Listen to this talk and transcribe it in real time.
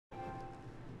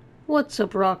What's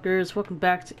up, rockers? Welcome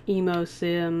back to Emo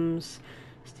Sims.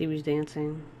 Stevie's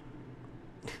dancing.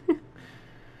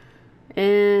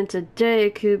 And today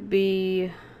it could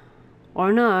be,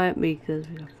 or not, because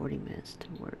we got 40 minutes to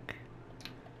work.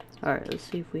 Alright, let's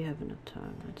see if we have enough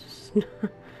time.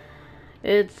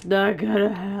 It's not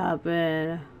gonna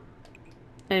happen.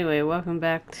 Anyway, welcome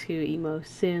back to Emo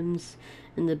Sims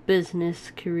in the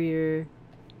business career.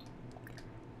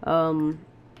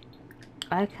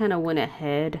 I kind of went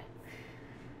ahead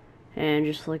and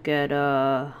just look at,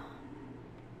 okay,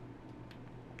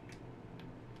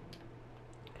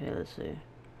 let's see.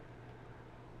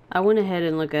 I went ahead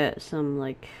and looked at some,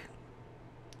 like,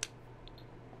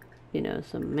 you know,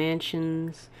 some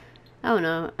mansions. I don't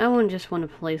know. I wouldn't just want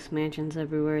to place mansions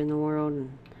everywhere in the world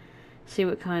and see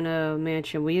what kind of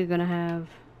mansion we're gonna have.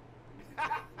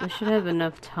 They should have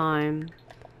enough time.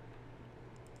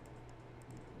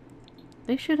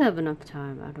 They should have enough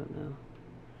time. I don't know.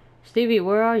 Stevie,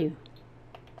 where are you?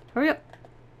 Hurry up.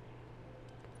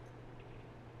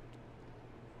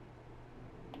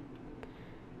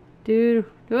 Dude,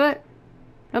 do it.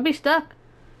 Don't be stuck.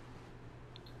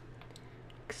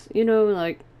 You know,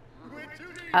 like,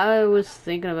 I was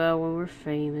thinking about when we're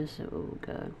famous. Oh,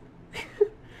 God.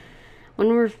 When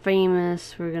we're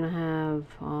famous, we're gonna have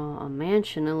a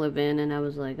mansion to live in. And I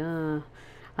was like, I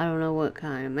don't know what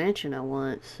kind of mansion I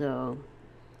want, so...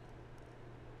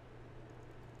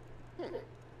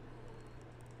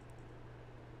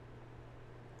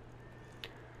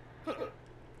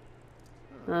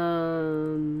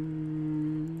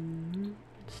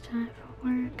 It's time for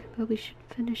work, but we should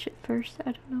finish it first.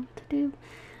 I don't know what to do.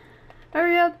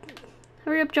 Hurry up!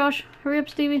 Hurry up, Josh! Hurry up,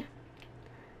 Stevie!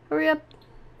 Hurry up!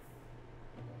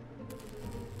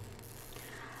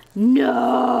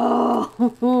 No!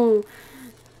 No!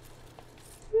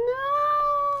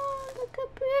 The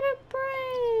computer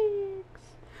breaks!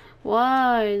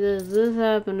 Why does this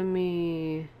happen to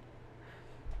me?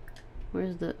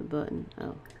 Where's the button?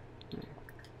 Oh. There.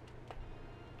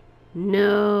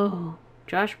 No!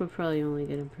 Josh would probably only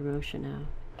get a promotion now.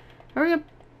 Hurry up!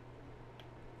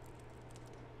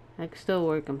 I can still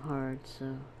work him hard,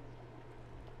 so...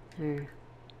 There.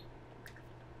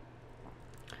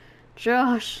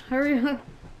 Josh, hurry up!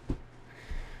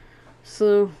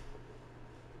 So...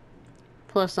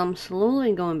 Plus, I'm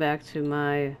slowly going back to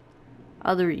my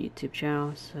other YouTube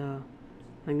channel, so...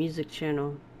 My music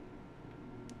channel.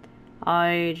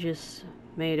 I just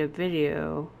made a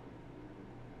video...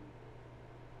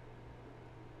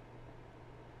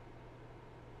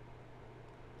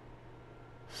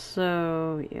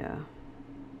 So, yeah.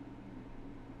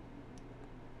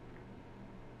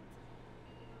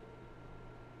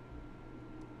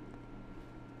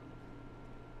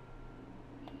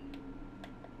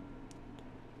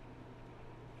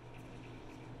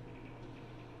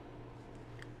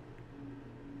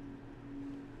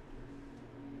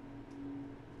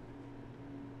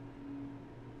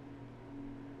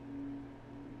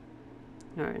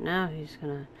 Alright, now he's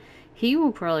gonna... He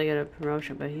will probably get a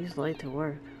promotion, but he's late to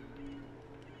work.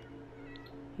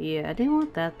 Yeah, I didn't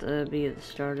want that to be at the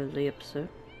start of the episode.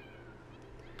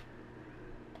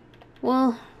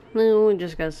 Well, we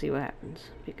just gotta see what happens,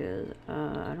 because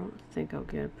I don't think I'll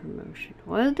get a promotion.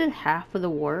 Well, I did half of the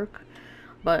work,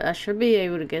 but I should be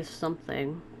able to get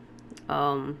something.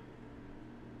 Plus,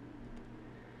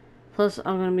 I'm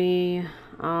gonna be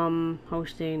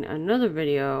hosting another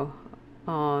video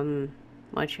on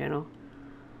my channel.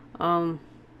 Well,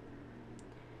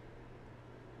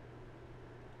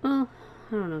 I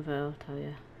don't know if I'll tell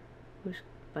you. Whose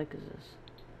bike is this?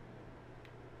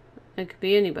 It could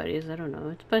be anybody's, I don't know.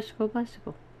 It's bicycle.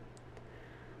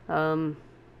 Well...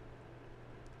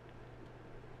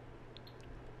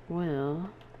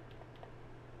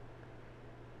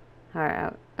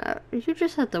 Alright, you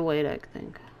just have to wait, I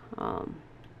think.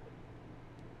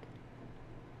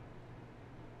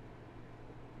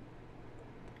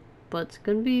 But it's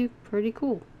gonna be pretty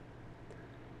cool.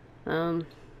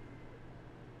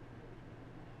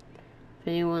 If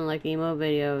anyone like emo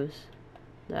videos,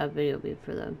 that video will be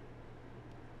for them.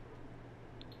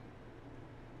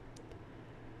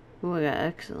 Oh, I got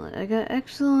excellent. I got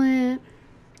excellent.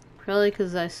 Probably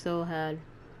because I still had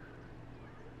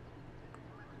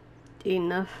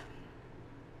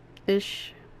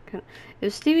enough-ish.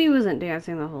 If Stevie wasn't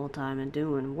dancing the whole time and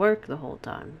doing work the whole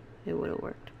time, it would have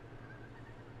worked.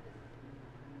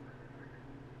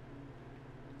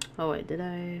 Oh wait, did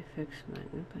I fix my...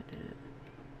 Nope, I didn't.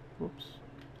 Whoops.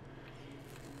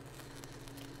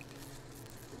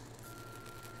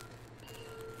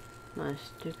 My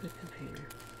stupid computer.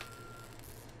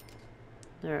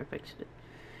 There, I fixed it.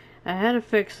 I had to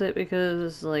fix it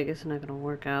because, like, it's not gonna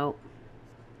work out.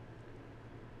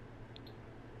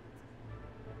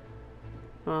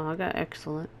 Well, I got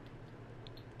excellent.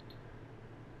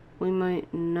 We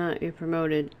might not get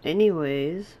promoted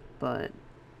anyways, but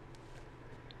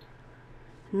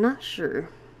not sure.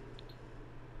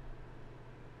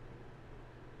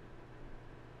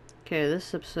 Okay,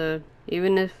 this episode,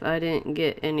 even if I didn't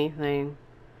get anything,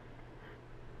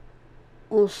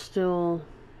 we'll still...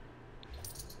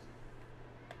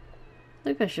 I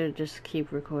think I should just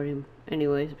keep recording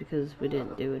anyways because we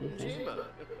didn't do anything.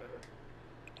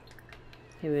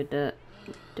 Okay, we had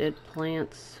dead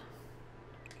plants.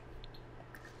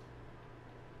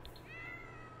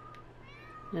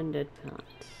 And dead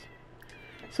plants.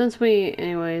 Since we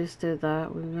anyways did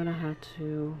that, we're gonna have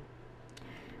to...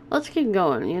 Let's keep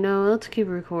going, you know? Let's keep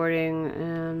recording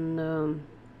and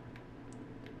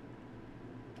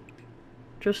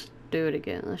just do it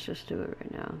again. Let's just do it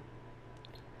right now.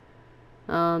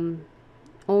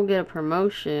 We'll get a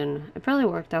promotion. It probably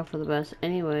worked out for the best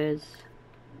anyways.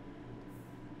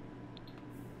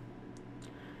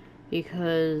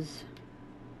 Because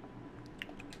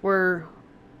we're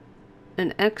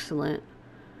an excellent,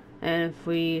 and if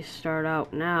we start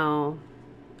out now,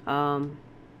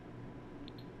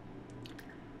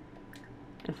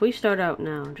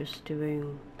 just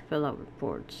doing fill out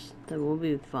reports, then we'll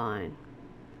be fine.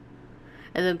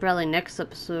 And then probably next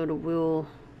episode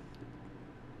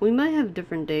we might have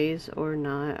different days or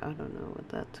not. I don't know what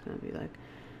that's gonna be like.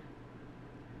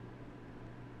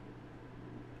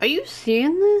 Are you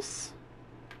seeing this?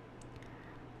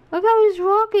 Look how he's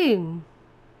walking.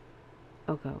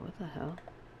 Oh god, what the hell?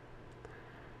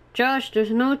 Josh,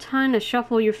 there's no time to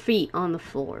shuffle your feet on the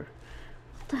floor.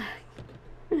 What the heck?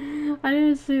 I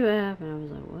didn't see what happened. I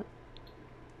was like, what?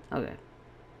 Okay.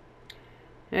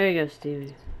 There you go,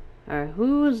 Stevie. Alright,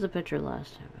 who was the pitcher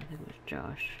last time? I think it was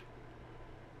Josh.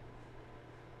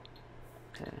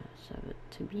 Okay, so it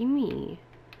to be me.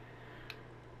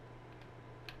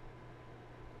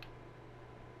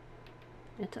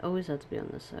 It's always has to be on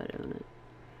this side, don't it?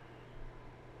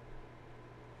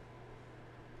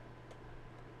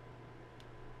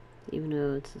 Even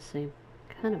though it's the same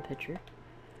kind of picture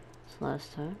as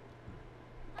last time.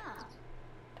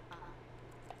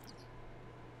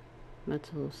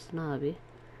 That's a little snobby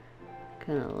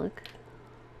kind of look.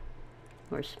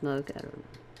 Or smoke, I don't know.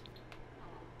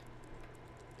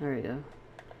 There we go.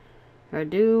 Alright,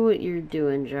 do what you're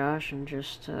doing, Josh, and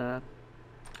just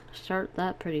start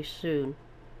that pretty soon.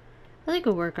 I think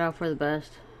it'll work out for the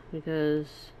best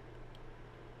because...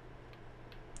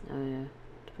 Oh yeah,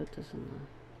 let's put this in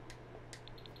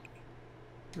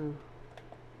the... Oh,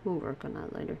 we'll work on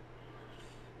that later.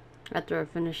 After I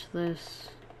finish this...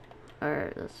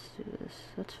 Alright, let's do this.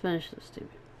 Let's finish this, Stevie.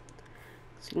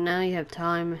 So now you have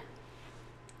time.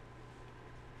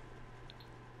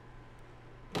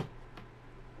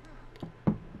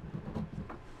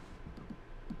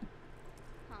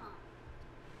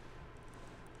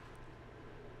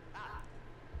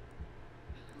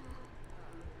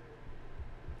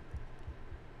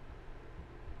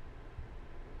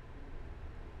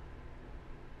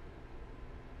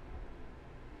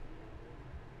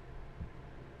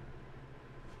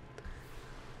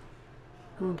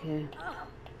 Okay.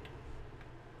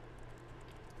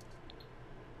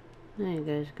 There you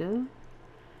guys go.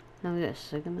 Now we got a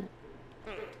segment.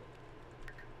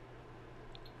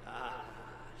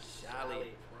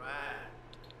 Sally Brad.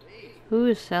 Who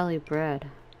is Sally Brad?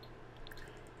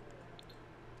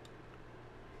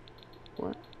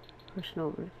 What?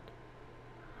 Personal rift.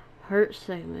 Hurt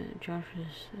segment. Josh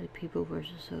is a people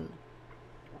versus other.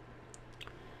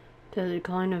 The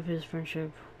decline of his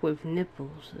friendship with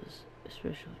Nipples is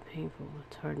especially painful.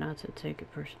 It's hard not to take it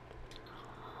personally.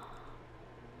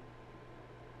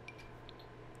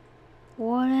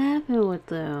 What happened with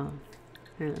them?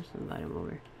 Here, let's invite him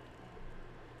over.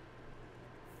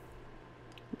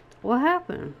 What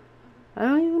happened? I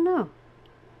don't even know.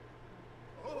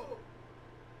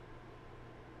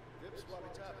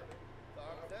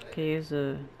 Okay, here's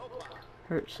a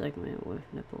hurt segment with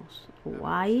Nipples.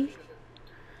 Why?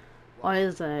 Why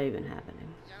is that even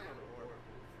happening?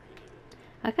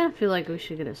 I kind of feel like we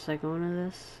should get a second one of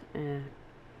this and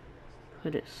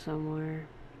put it somewhere.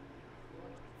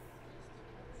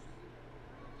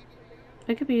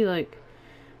 It could be like,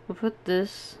 we'll put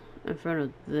this in front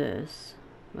of this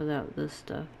without this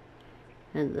stuff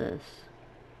and this.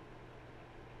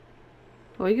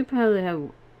 Or you could probably have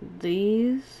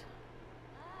these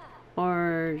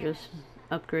or just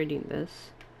upgrading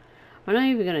this. We're not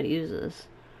even gonna use this.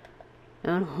 I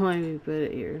don't know why we put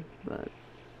it here, but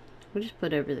we'll just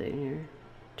put everything here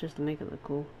just to make it look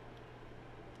cool.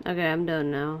 Okay, I'm done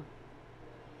now.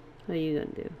 What are you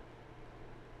gonna do?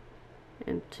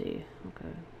 Empty.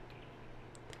 Okay.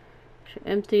 Should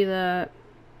empty that.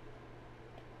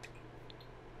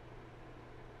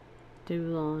 Do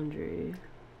laundry.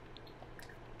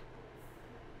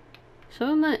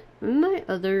 So in my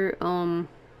other kind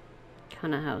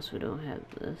of house, we don't have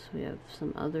this. We have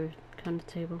some other kind of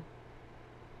table.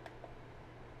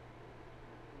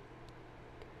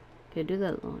 Okay, do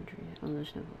that laundry. Oh,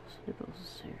 there's Nibbles. Nibbles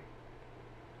is here.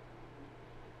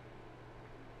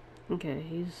 Okay,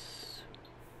 he's...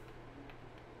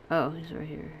 Oh, he's right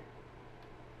here.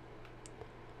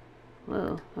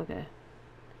 Whoa, okay.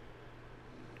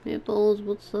 Nibbles,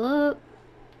 what's up?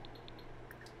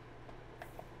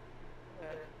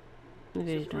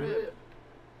 Okay, he's done.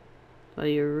 Oh,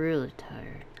 you're really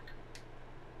tired.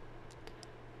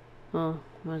 Well,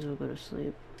 might as well go to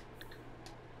sleep.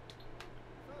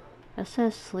 That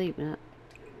says sleep, not...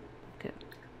 Okay.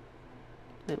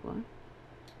 Wait, what?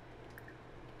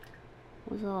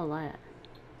 What's all that?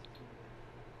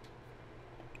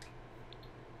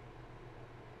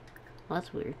 Well,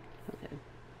 that's weird. Okay.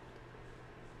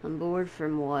 I'm bored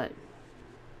from what?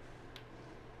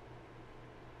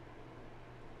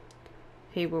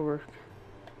 Paperwork.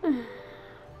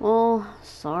 Well,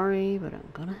 sorry, but I'm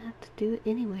gonna have to do it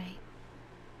anyway.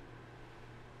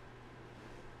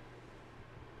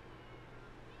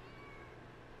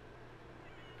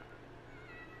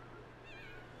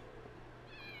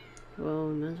 Well,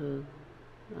 we might as well...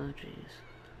 Oh, jeez.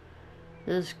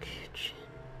 This kitchen.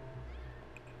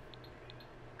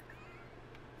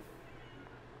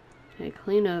 Hey,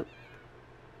 clean up.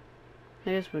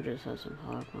 I guess we'll just have some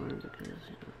popcorn because, you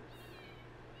know.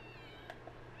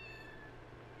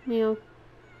 Meow.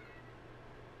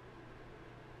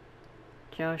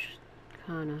 Josh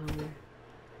kinda hungry.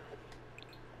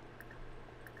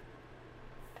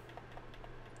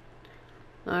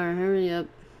 Alright, hurry up.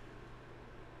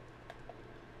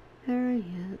 Hurry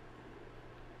up.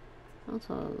 What's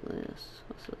all this?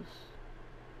 What's this?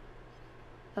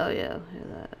 Oh yeah,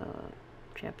 that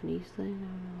Japanese thing. I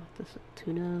don't know if this is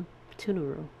tuna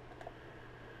roll.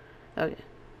 Okay.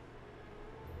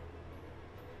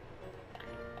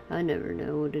 I never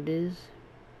know what it is.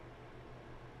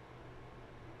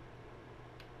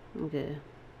 Okay.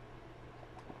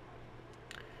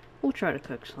 We'll try to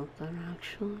cook something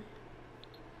actually.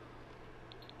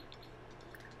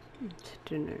 It's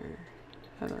dinner.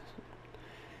 How about some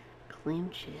clam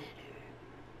chowder?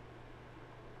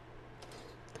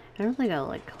 I don't think I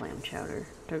like clam chowder,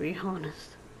 to be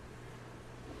honest.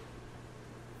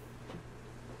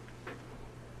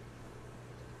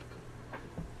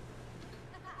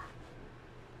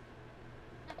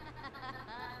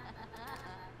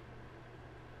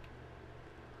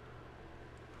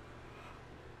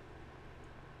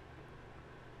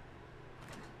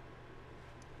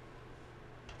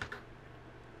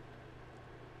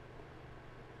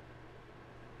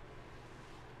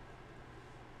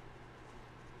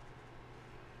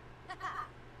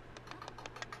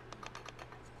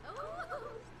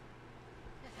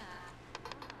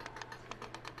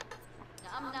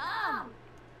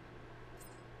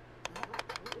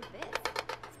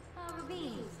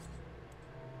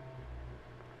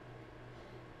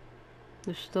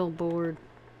 They're still bored.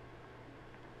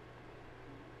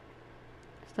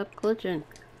 Stop glitching.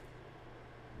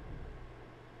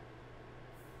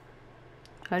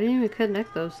 I didn't even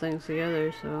connect those things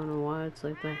together, so I don't know why it's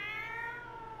like that.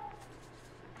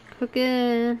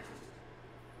 Cooking!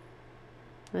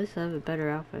 At least I have a better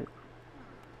outfit.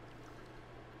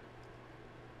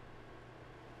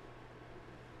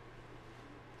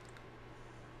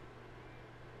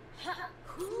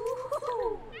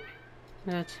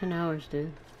 Yeah, 10 hours,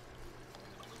 dude.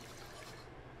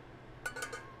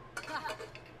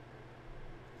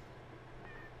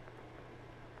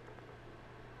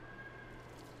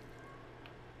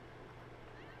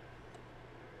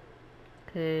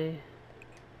 Okay.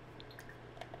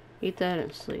 Eat that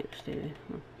and sleep, Stevie.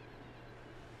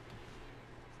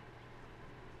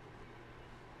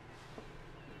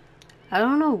 I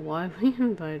don't know why we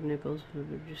invited Nichols, but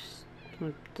we just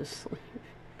went to sleep.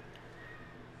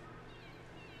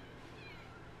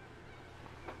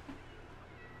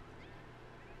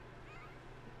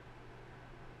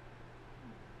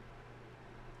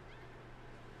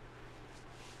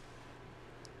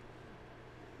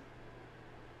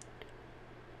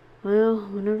 Well,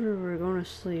 whenever we're going to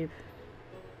sleep,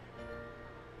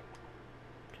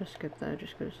 just skip that,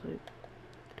 just go to sleep.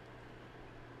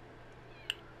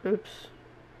 Oops.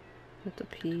 Have to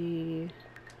pee.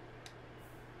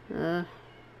 Here.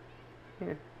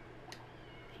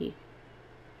 Pee.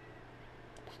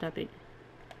 Stop eating.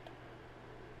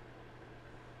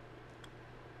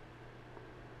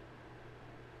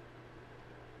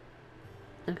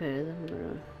 Okay, then I'm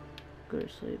gonna go to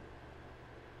sleep.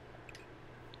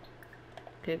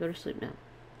 Okay, go to sleep now.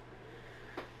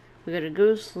 We gotta go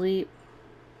to sleep.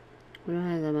 We don't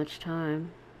have that much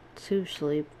time to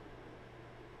sleep.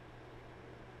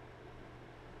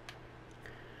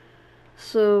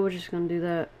 So we're just gonna do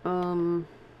that. I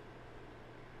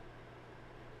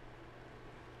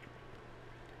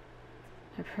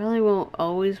probably won't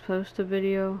always post a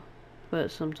video,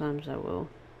 but sometimes I will.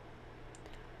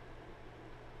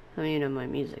 I mean, on my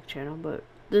music channel, but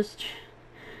this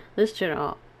channel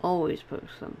I'll always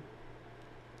post them.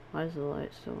 Why is the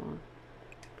light still on?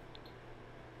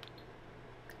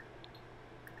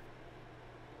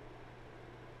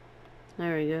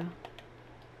 There we go.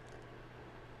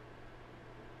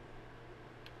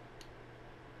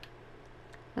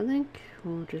 I think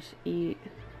we'll just eat.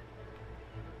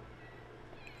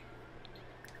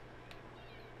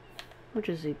 We'll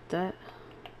just eat that.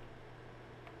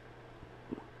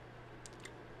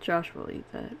 Josh will eat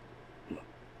that.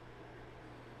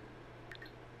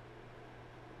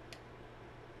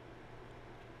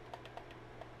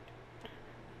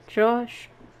 Josh,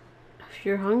 if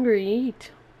you're hungry,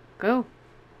 eat. Go.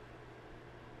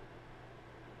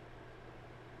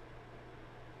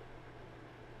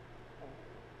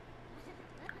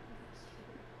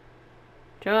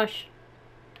 Josh.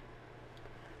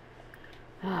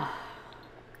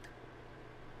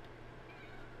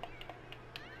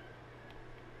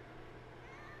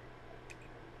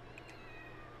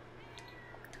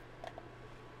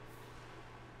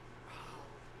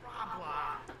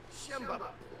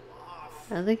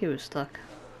 I think he was stuck.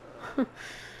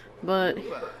 But he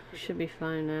should be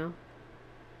fine now.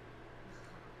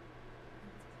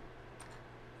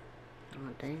 Oh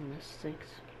dang, this stinks.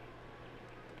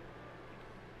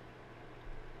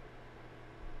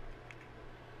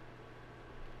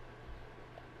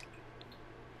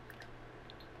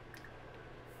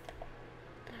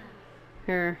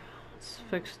 Here, let's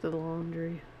fix the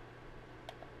laundry.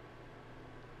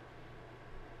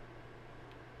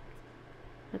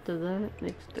 After that,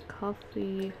 makes the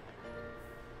coffee.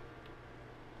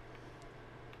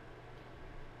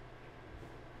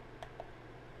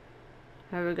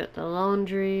 Here we got the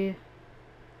laundry.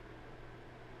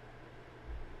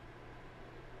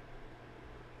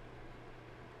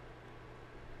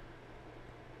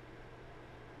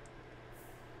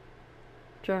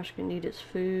 Josh can eat his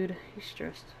food. He's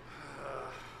stressed.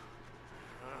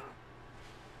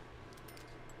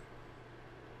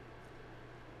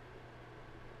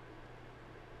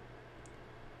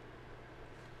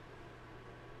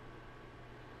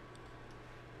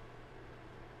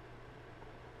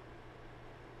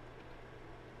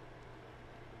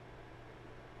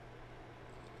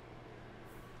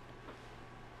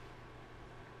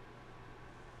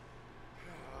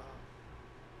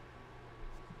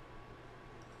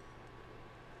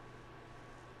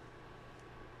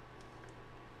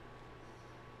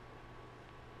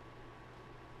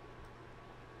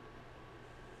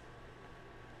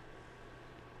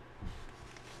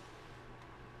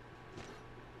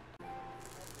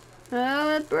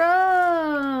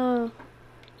 Bro!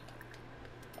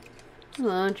 Come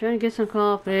on, trying to get some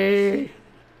coffee.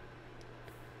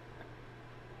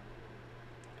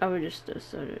 I would just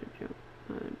started to jump.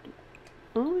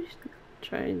 Always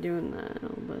try doing that a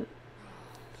little bit.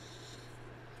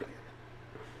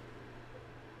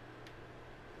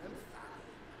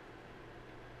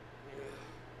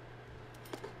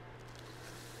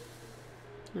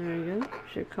 There you go.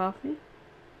 There's your coffee.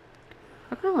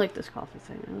 I kind of like this coffee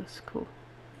thing. It looks cool.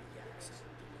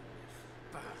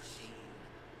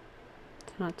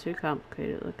 It's not too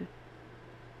complicated looking.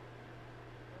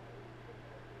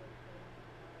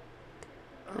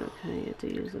 Okay, you have to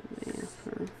use the van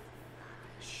for.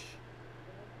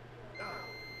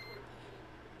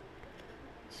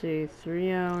 See,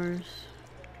 3 hours.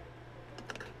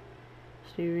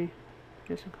 Stevie,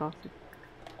 get some coffee.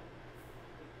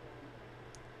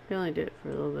 We only did it for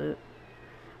a little bit.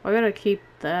 I gotta keep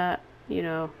that, you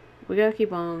know, we gotta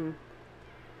keep on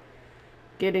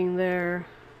getting there.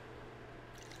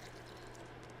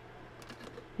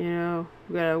 You know,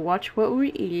 we gotta watch what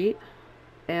we eat,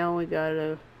 and we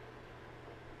gotta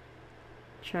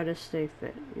try to stay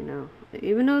fit, you know.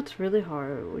 Even though it's really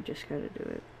hard, we just gotta do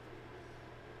it.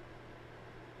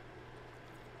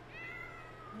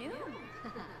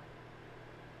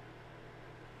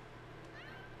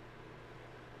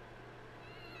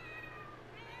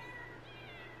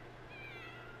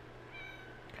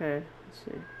 Okay, let's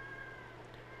see.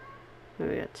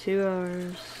 We got 2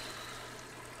 hours.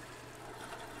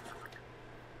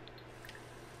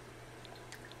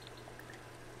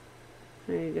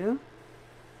 There you go.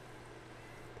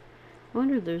 I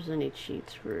wonder if there's any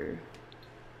cheats for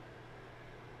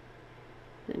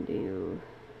the new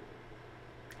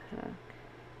pack.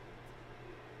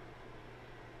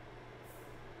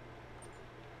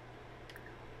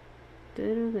 I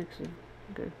don't think so.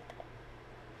 Okay.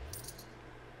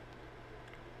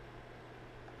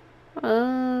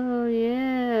 Oh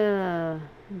yeah,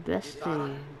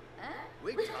 investing.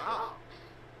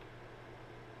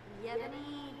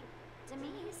 Yevgeny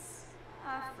Demise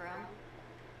from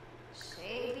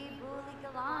Shady Bully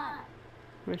Galan.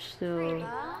 We're still.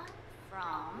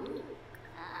 From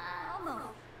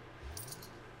almost.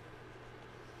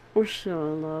 We're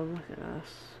still in love. Look at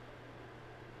us.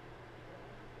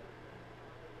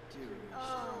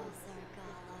 Oh,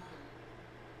 Zargala.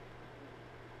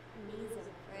 Needs a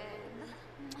friend.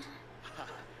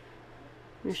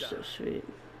 You're so sweet.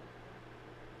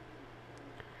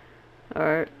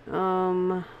 Alright,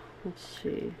 let's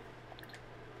see.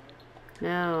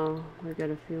 Now, we got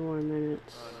a few more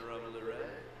minutes.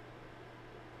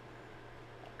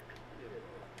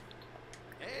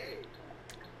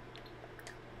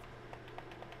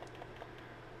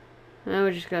 Now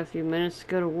we just got a few minutes to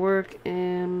go to work,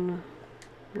 and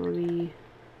we'll be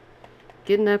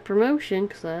getting that promotion,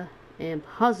 because I am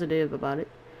positive about it.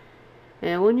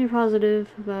 And when you're positive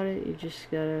about it, you just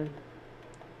gotta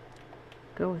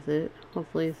go with it.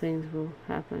 Hopefully things will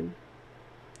happen.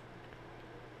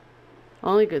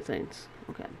 Only good things.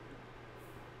 Okay.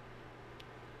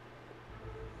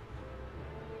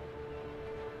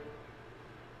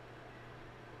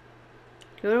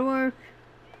 Go to work.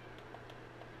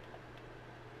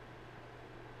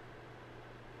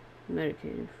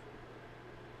 Medicated.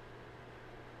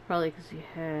 Probably because he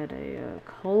had a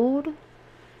cold.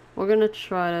 We're gonna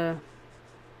try to...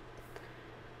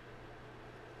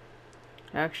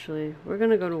 Actually, we're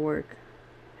gonna go to work.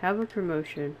 Have a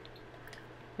promotion.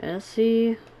 And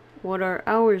see what our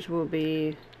hours will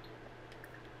be.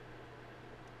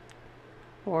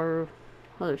 Or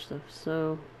other stuff.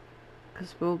 So,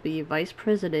 because we'll be vice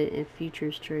president and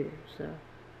futures trader. So,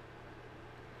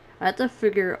 I have to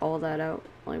figure all that out.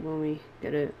 Like when we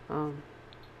get it.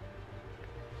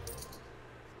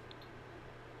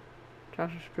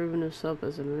 Josh has proven himself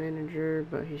as a manager,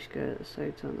 but he's got the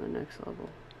sights on the next level.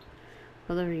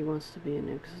 Whether he wants to be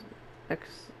an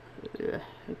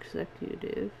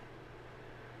executive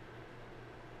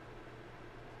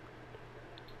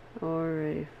or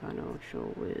a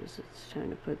financial whiz, it's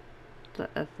time to put the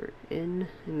effort in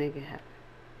and make it happen.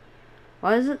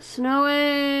 Why is it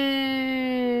snowing?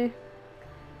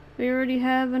 We already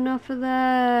have enough of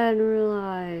that in real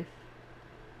life.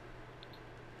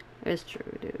 It's true,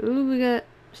 we do. Ooh, we got...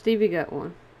 Stevie got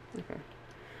one. Okay.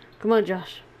 Come on,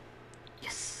 Josh.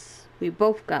 Yes! We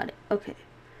both got it. Okay.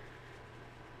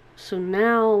 So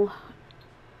now...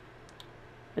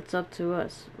 it's up to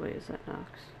us. Wait, is that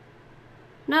Knox?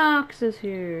 Knox is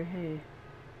here. Hey.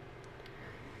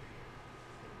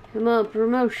 Come on,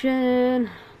 promotion!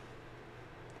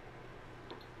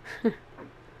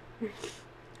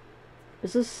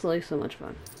 This is like so much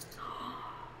fun.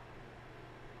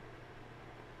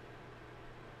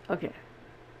 Okay.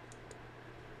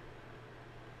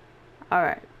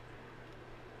 Alright.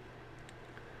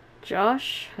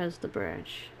 Josh has the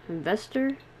branch.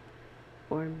 Investor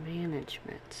or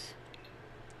management.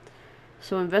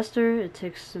 So investor, it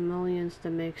takes some millions to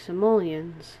make some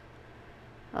millions.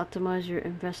 Optimize your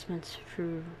investments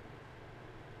through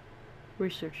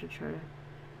research to try to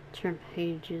turn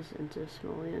pages into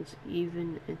simoleons,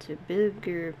 even into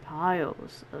bigger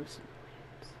piles of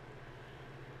simoleons.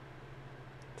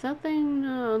 Is that thing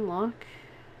unlock?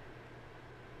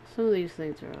 Some of these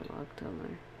things are unlocked on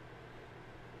there.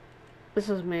 This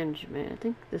is management. I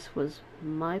think this was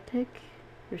my pick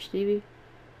for Stevie.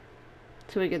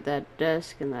 So we get that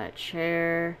desk and that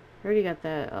chair. I already got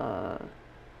that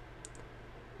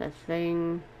that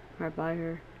thing right by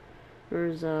her.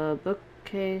 There's a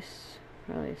bookcase,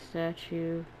 probably a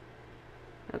statue.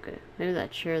 Okay, maybe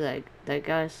that chair that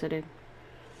guy's sitting.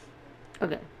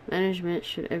 Okay, management,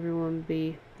 should everyone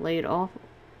be laid off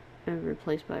and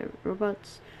replaced by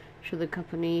robots? Should the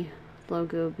company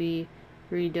logo be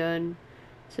redone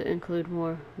to include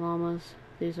more llamas?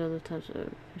 These are the types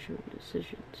of official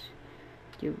decisions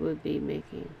you would be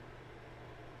making.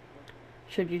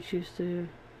 Should you choose to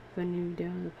continue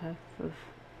down the path of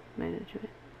management?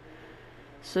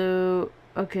 So,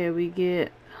 okay, we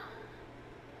get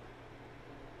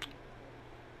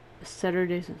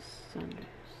Saturdays and Sundays.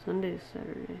 Sundays,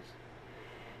 Saturdays.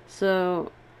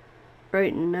 So,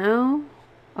 right now,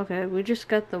 okay, we just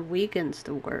got the weekends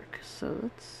to work, so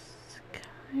that's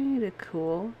kind of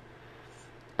cool.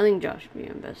 I think Josh should be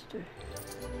an investor.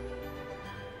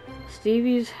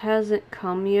 Stevie's hasn't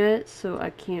come yet, so I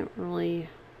can't really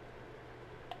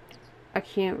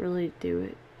do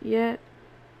it yet.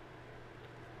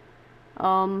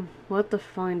 We'll have to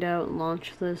find out and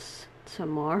launch this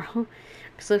tomorrow.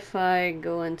 Because if I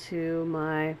go into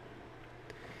my...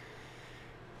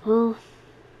 Well...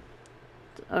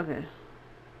 Okay.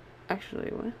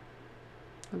 Actually, what?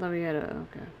 I thought we had a...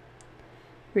 Okay.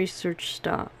 Research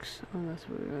stocks. Oh, that's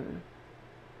what we got.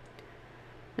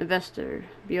 Investor.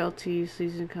 BLT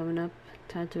season coming up.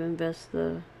 Time to invest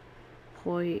the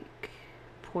pork,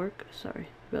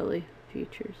 belly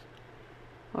futures.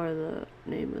 Or the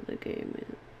name of the game.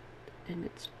 And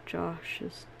it's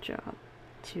Josh's job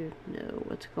to know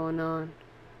what's going on.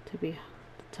 To be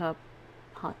the top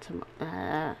hot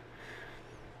tomorrow.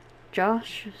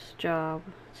 Josh's job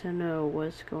to know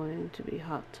what's going to be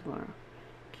hot tomorrow.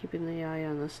 Keeping the eye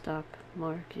on the stock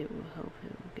market will help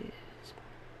him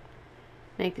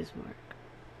make his mark.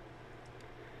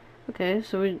 Okay,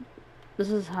 so this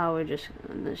is how we're just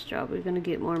in this job. We're gonna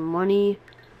get more money.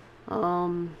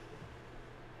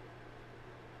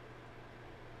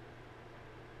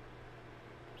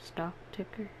 Stock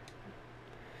ticker.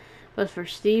 But for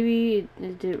Stevie,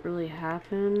 it didn't really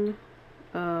happen.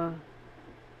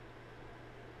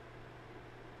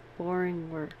 Boring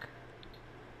work.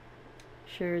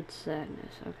 Shared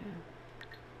sadness. Okay.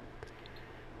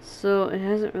 So it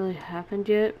hasn't really happened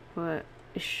yet, but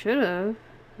it should have.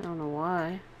 I don't know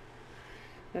why.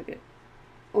 Okay.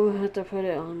 We'll have to put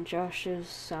it on Josh's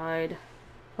side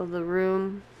of the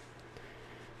room.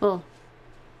 Well,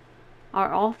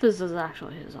 our office is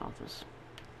actually his office.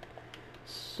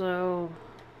 So,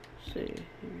 let's see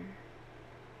here.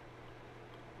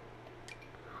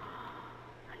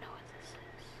 I know what this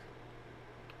is.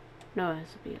 No, it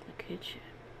has to be in the kitchen.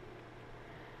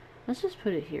 Let's just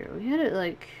put it here. We had it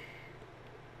like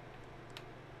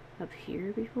up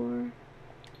here before.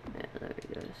 Yeah, there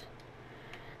it goes.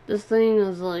 This thing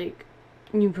is like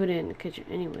you put it in the kitchen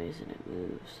anyways and it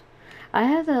moves. I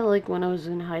had that like when I was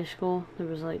in high school. There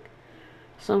was like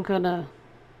some kind of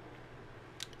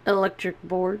electric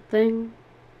board thing.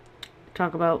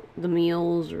 Talk about the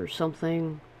meals or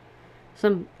something.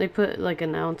 They put like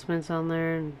announcements on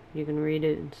there and you can read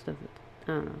it and stuff.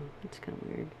 I don't know. It's kind of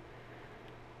weird.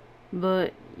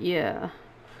 But yeah.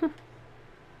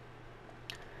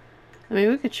 I mean,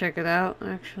 we could check it out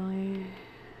actually.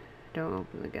 Don't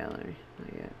open the gallery.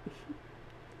 Not yet.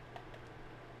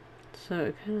 So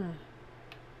it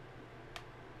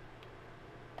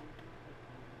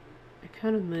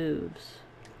kind of moves.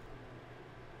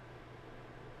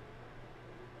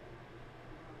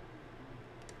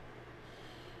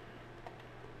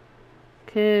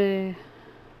 Okay.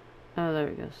 Oh, there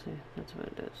we go. See, that's what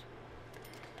it does.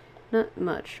 Not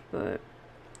much, but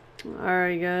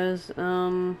alright, guys.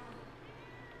 No,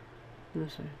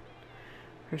 sorry.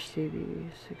 For Stevie,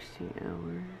 16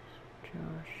 hours.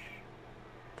 Josh,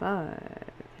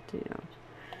 15 hours.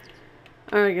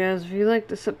 Alright, guys. If you like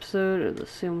this episode of The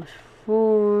Sims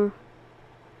 4,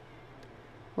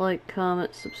 like,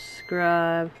 comment,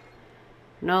 subscribe,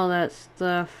 and all that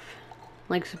stuff.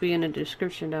 Links will be in the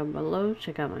description down below.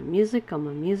 Check out my music on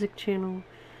my music channel.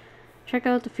 Check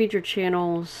out the featured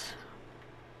channels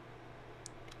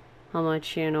on my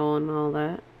channel and all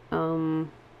that.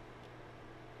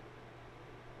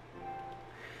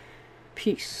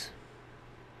 Peace.